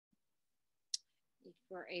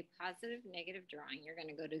For a positive negative drawing, you're going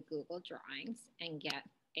to go to Google Drawings and get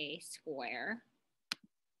a square,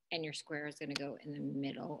 and your square is going to go in the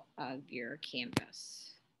middle of your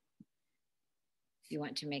canvas. You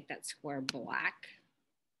want to make that square black,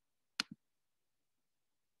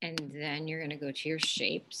 and then you're going to go to your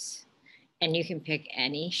shapes, and you can pick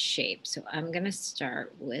any shape. So I'm going to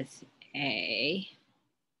start with a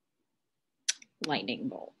lightning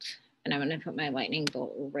bolt. And I'm going to put my lightning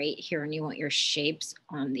bolt right here, and you want your shapes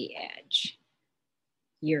on the edge.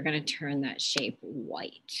 You're going to turn that shape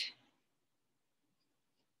white.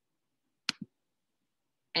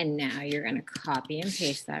 And now you're going to copy and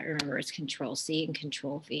paste that. Remember, it's Control-C and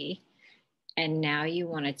Control-V. And now you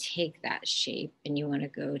want to take that shape and you want to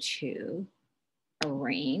go to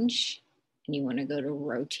Arrange, and you want to go to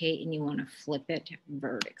Rotate, and you want to flip it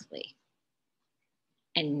vertically.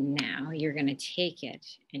 And now you're going to take it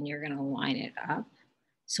and you're going to line it up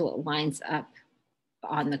so it lines up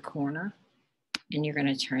on the corner, and you're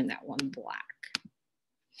going to turn that one black.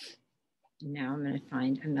 Now I'm going to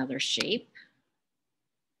find another shape,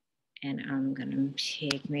 and I'm going to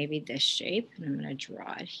take maybe this shape and I'm going to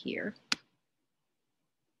draw it here.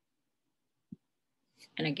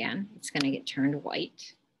 And again, it's going to get turned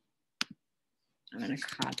white. I'm going to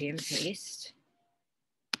copy and paste.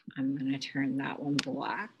 I'm going to turn that one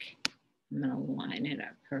black. I'm going to line it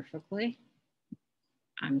up perfectly.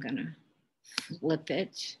 I'm going to flip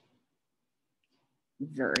it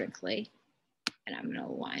vertically, and I'm going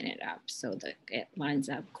to line it up so that it lines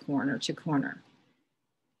up corner to corner.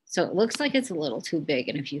 So it looks like it's a little too big,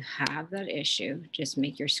 and if you have that issue, just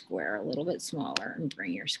make your square a little bit smaller and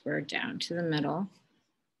bring your square down to the middle.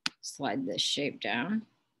 Slide this shape down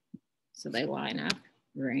so they line up.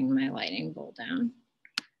 Bring my lightning bolt down.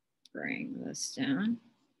 Bring this down.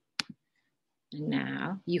 And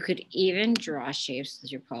now you could even draw shapes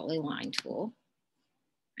with your polyline tool.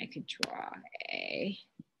 I could draw a,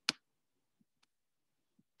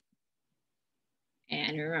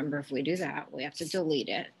 and remember, if we do that, we have to delete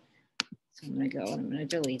it. So I'm going to go and I'm going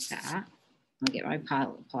to delete that. I'll get my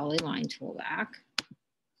polyline tool back.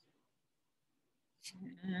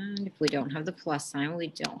 And if we don't have the plus sign, we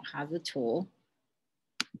don't have the tool.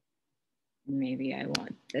 Maybe I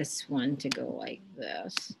want this one to go like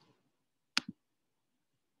this.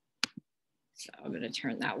 So I'm going to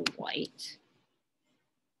turn that white.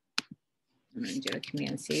 I'm going to do a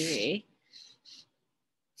Command-C-V.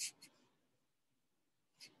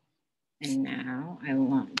 And now I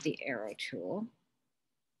want the arrow tool.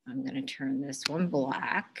 I'm going to turn this one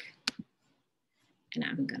black, and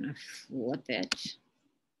I'm going to flip it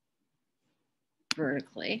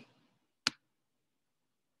vertically.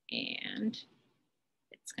 And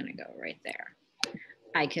it's going to go right there.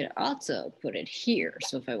 I could also put it here.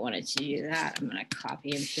 So if I wanted to do that, I'm going to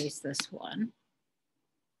copy and paste this one.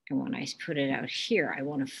 And when I put it out here, I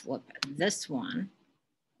want to flip this one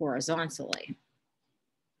horizontally.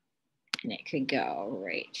 And it could go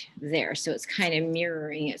right there. So it's kind of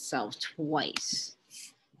mirroring itself twice.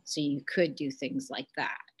 So you could do things like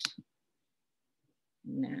that.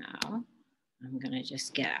 Now I'm going to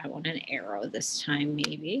just get, I want an arrow this time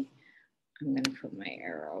maybe. I'm going to put my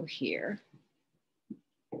arrow here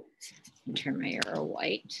and turn my arrow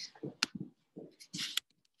white.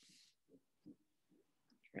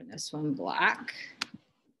 Turn this one black.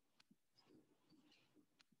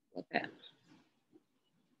 Flip it.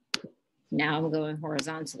 Now I'm going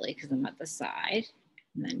horizontally because I'm at the side,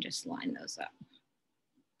 and then just line those up.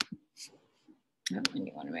 Oh, and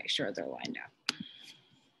you want to make sure they're lined up.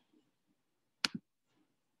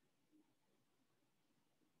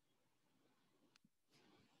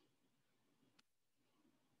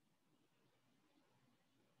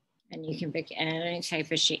 And you can pick any type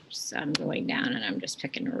of shapes. I'm going down and I'm just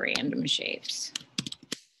picking random shapes.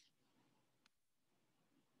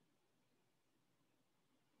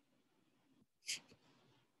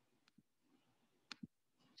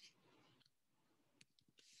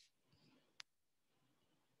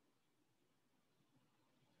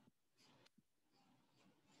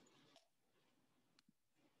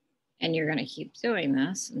 And you're going to keep doing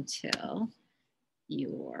this until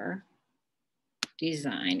your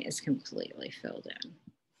design is completely filled in.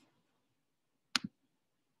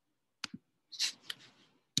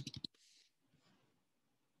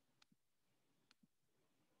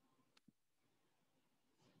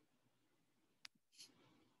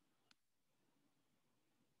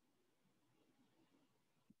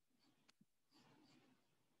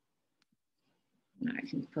 Now I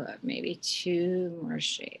can put maybe 2 more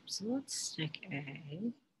shapes. So let's stick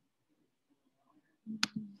a,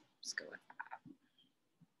 let's go with that.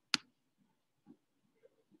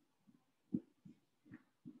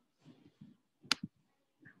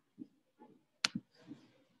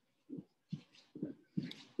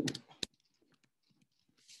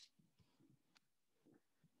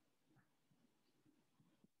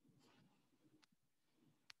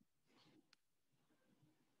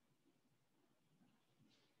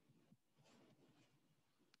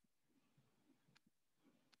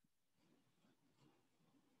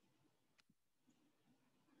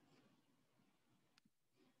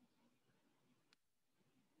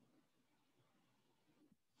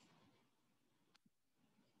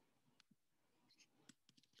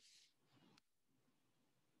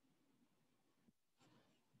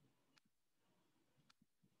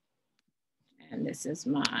 And this is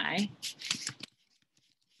my,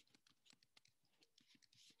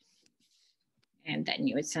 and then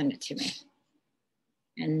you would send it to me.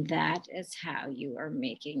 And that is how you are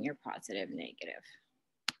making your positive negative.